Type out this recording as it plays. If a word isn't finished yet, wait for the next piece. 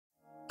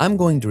I'm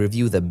going to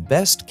review the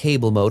best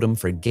cable modem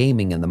for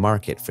gaming in the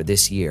market for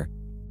this year.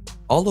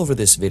 All over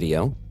this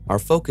video, our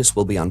focus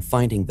will be on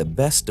finding the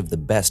best of the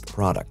best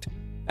product.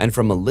 And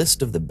from a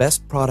list of the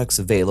best products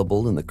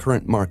available in the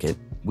current market,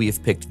 we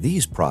have picked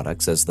these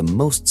products as the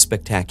most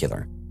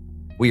spectacular.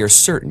 We are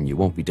certain you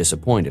won't be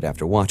disappointed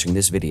after watching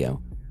this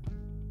video.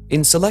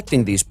 In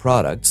selecting these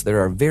products, there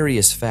are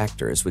various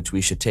factors which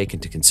we should take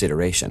into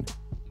consideration.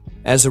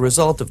 As a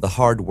result of the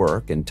hard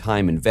work and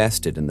time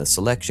invested in the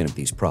selection of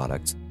these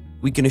products,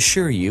 we can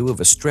assure you of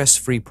a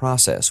stress-free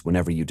process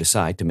whenever you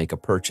decide to make a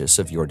purchase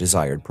of your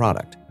desired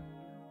product.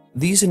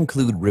 These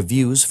include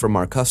reviews from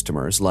our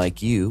customers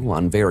like you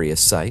on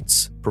various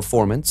sites,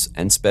 performance,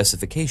 and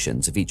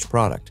specifications of each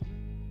product.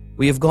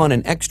 We have gone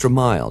an extra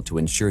mile to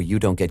ensure you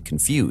don't get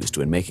confused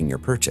when making your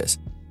purchase.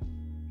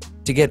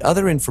 To get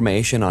other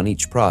information on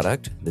each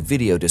product, the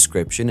video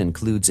description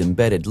includes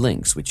embedded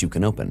links which you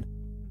can open.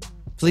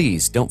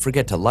 Please don't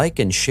forget to like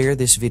and share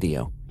this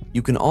video.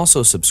 You can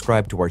also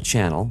subscribe to our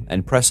channel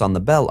and press on the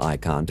bell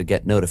icon to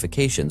get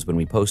notifications when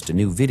we post a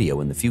new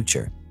video in the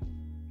future.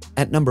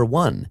 At number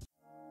 1,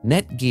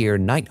 Netgear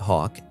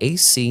Nighthawk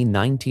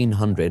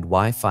AC1900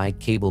 Wi-Fi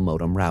Cable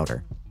Modem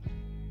Router.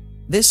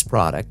 This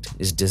product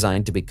is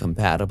designed to be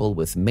compatible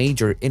with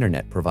major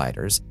internet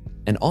providers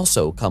and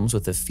also comes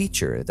with a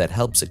feature that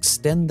helps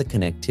extend the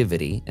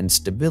connectivity and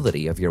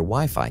stability of your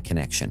Wi-Fi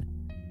connection.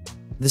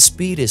 The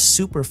speed is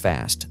super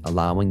fast,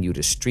 allowing you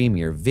to stream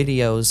your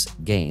videos,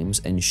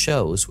 games, and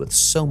shows with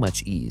so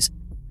much ease.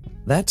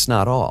 That's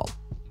not all.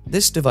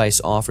 This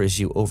device offers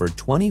you over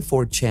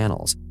 24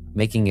 channels,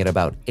 making it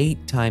about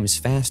 8 times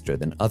faster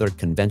than other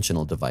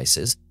conventional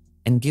devices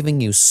and giving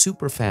you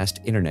super fast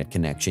internet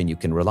connection you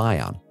can rely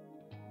on.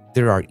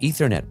 There are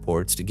Ethernet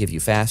ports to give you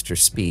faster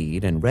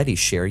speed and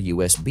ReadyShare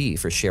USB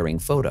for sharing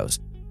photos,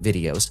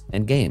 videos,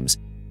 and games.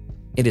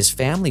 It is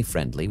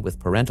family-friendly with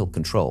parental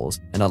controls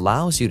and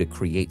allows you to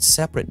create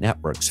separate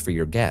networks for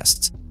your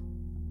guests.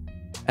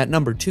 At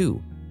number 2,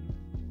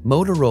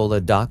 Motorola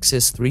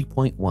DOCSIS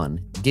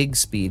 3.1 Gig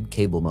Speed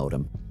Cable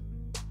Modem.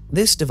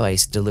 This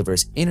device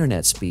delivers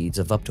internet speeds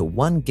of up to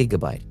 1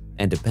 gigabyte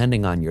and,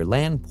 depending on your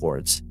LAN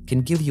ports,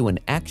 can give you an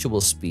actual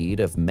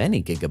speed of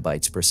many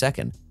gigabytes per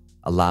second,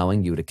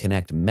 allowing you to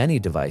connect many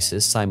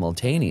devices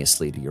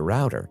simultaneously to your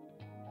router.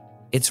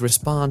 Its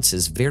response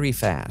is very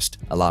fast,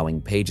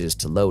 allowing pages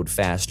to load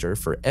faster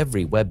for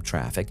every web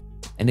traffic,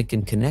 and it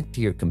can connect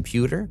to your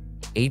computer,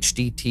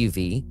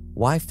 HDTV,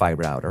 Wi-Fi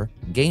router,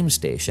 game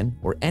station,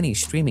 or any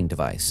streaming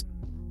device.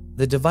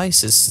 The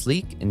device is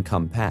sleek and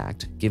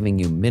compact, giving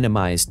you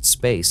minimized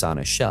space on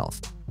a shelf,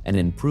 and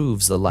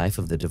improves the life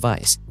of the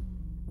device.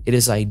 It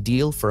is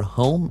ideal for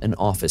home and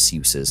office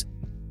uses.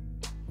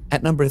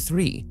 At number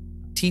 3,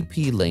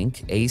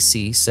 TP-Link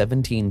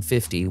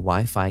AC1750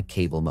 Wi-Fi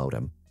Cable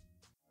Modem.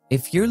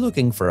 If you're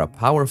looking for a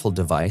powerful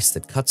device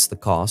that cuts the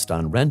cost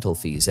on rental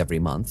fees every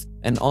month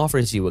and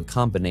offers you a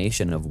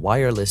combination of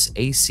wireless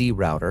AC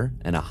router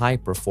and a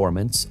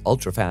high-performance,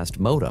 ultra-fast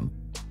modem,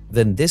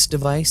 then this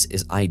device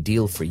is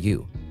ideal for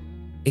you.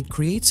 It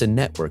creates a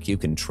network you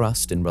can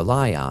trust and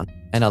rely on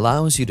and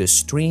allows you to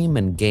stream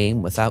and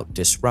game without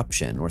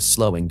disruption or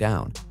slowing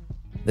down.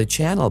 The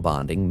channel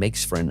bonding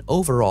makes for an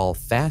overall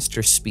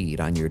faster speed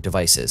on your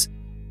devices.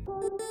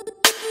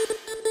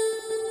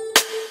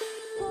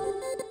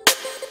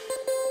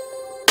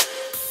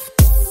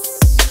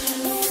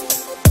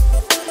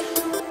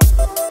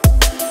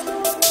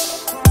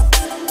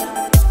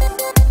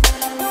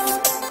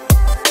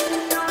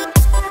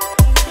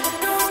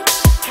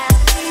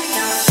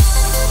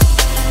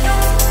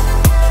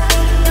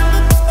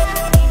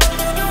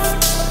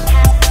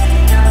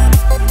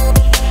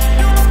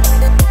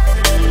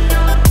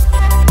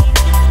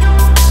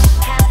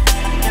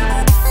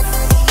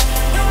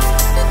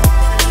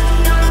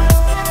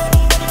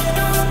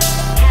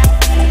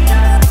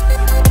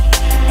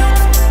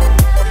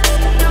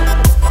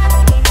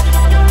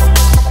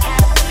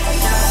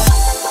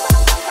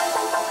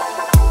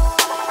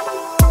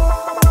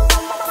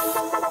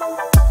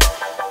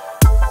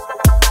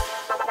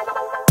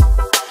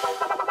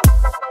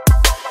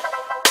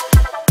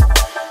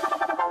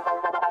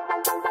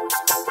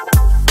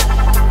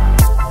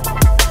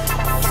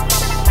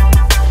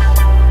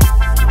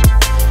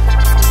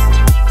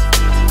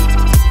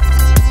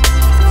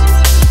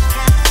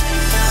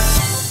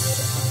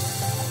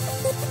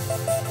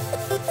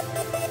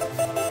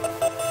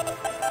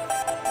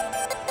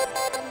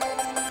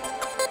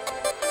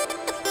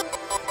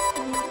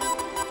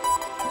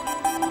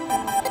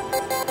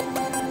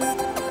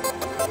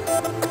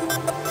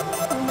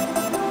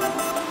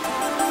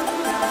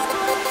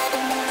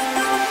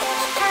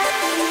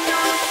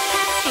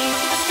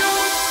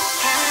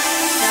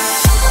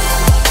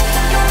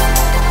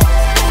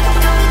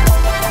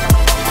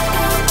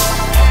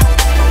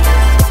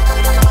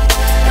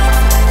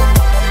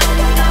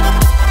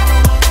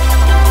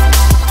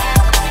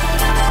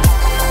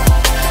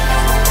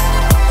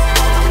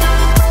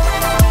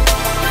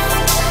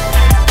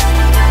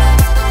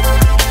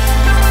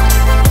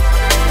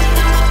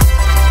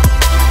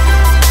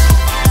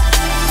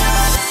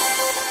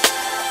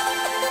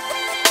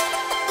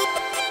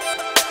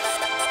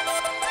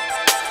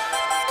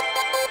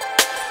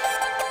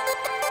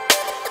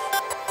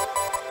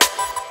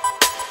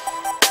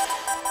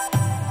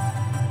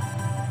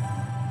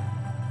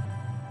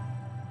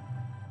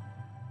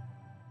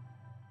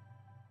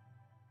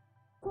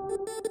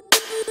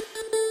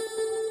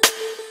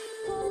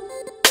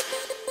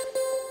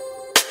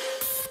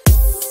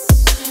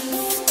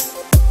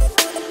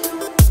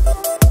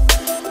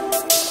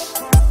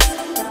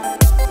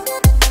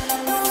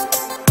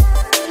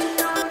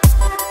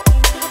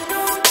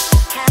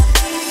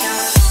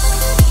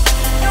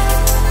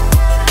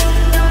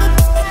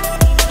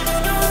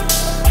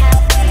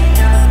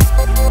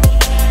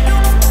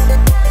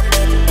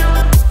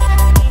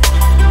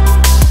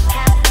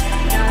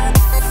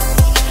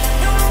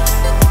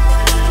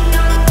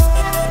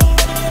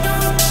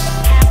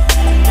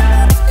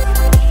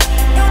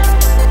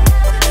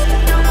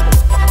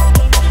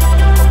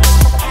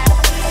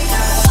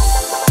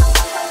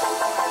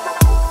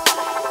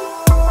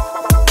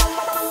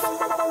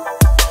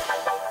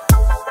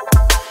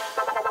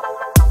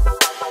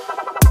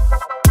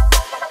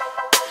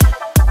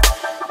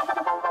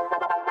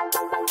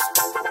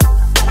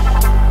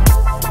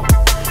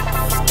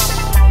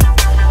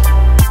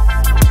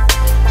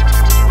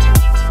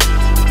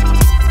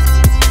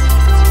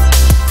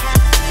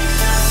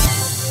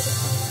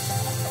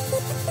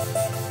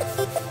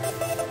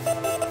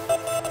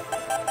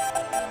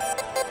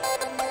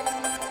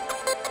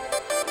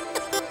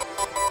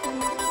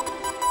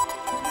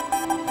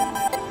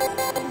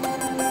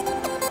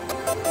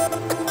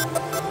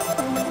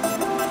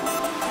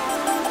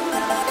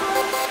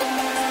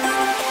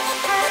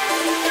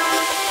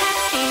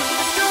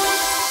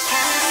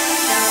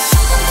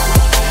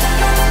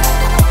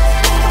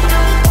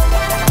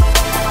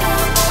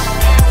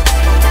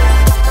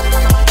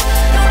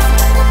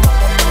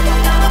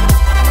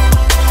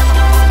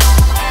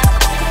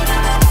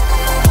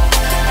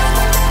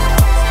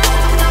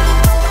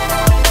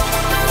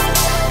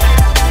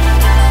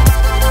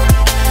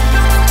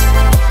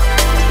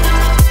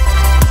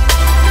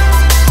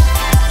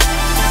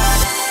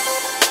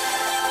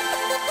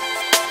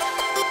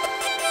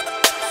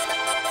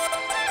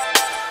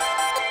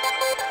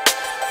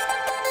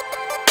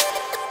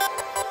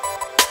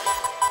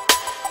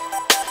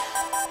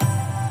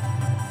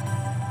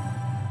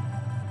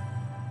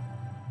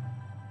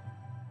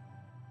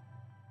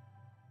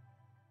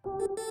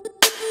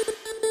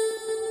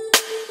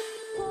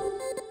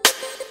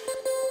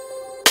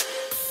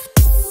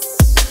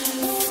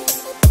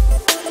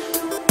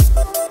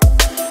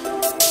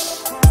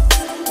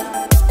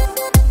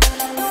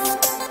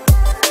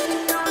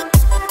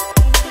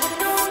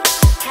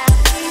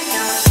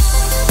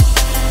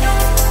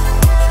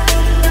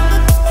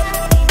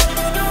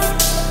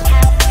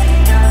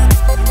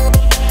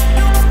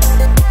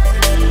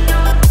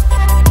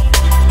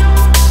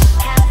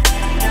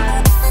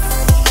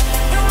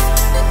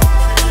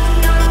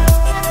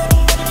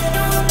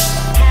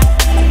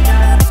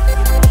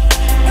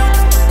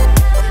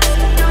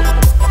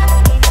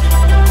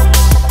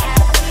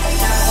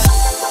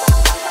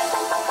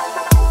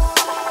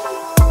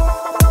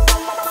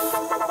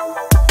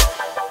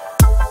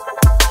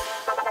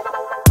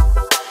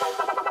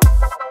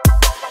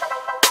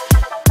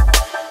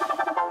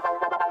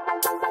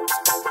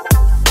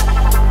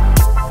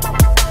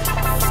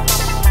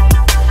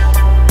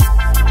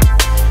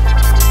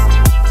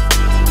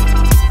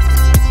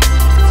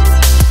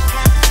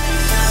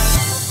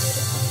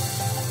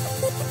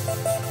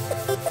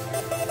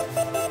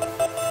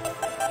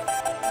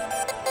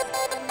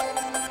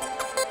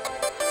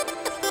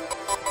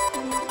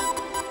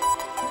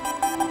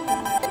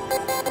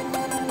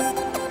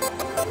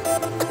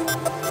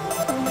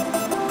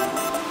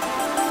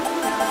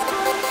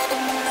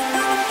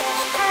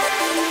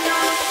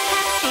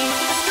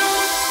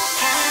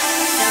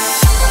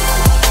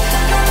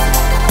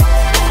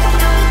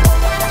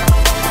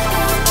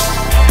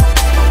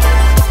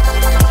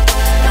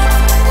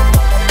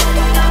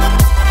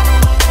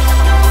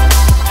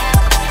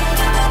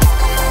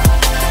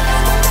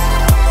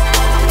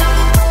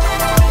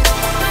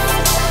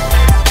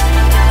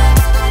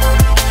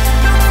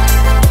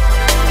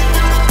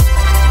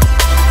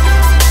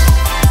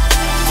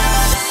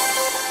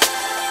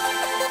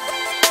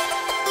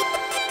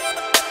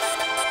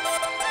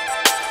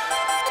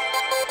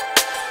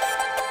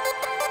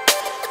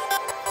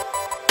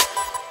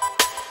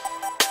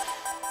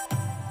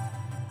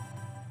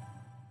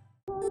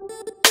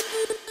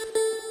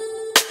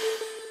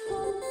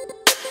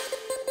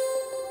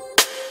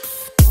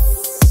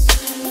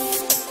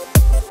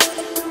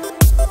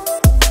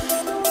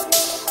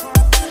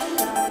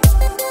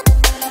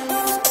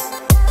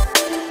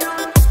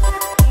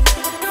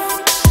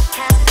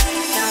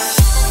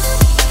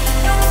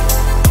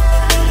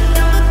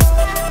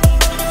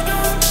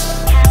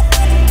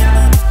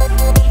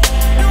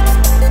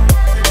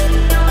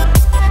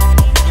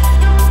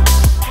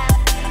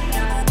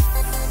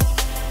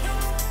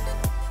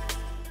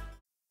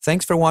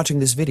 Thanks for watching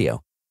this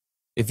video.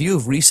 If you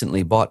have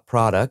recently bought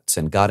products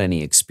and got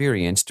any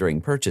experience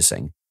during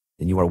purchasing,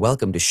 then you are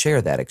welcome to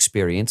share that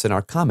experience in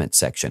our comment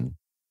section.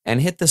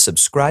 And hit the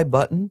subscribe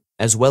button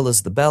as well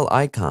as the bell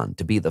icon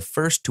to be the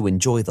first to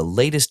enjoy the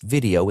latest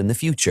video in the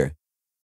future.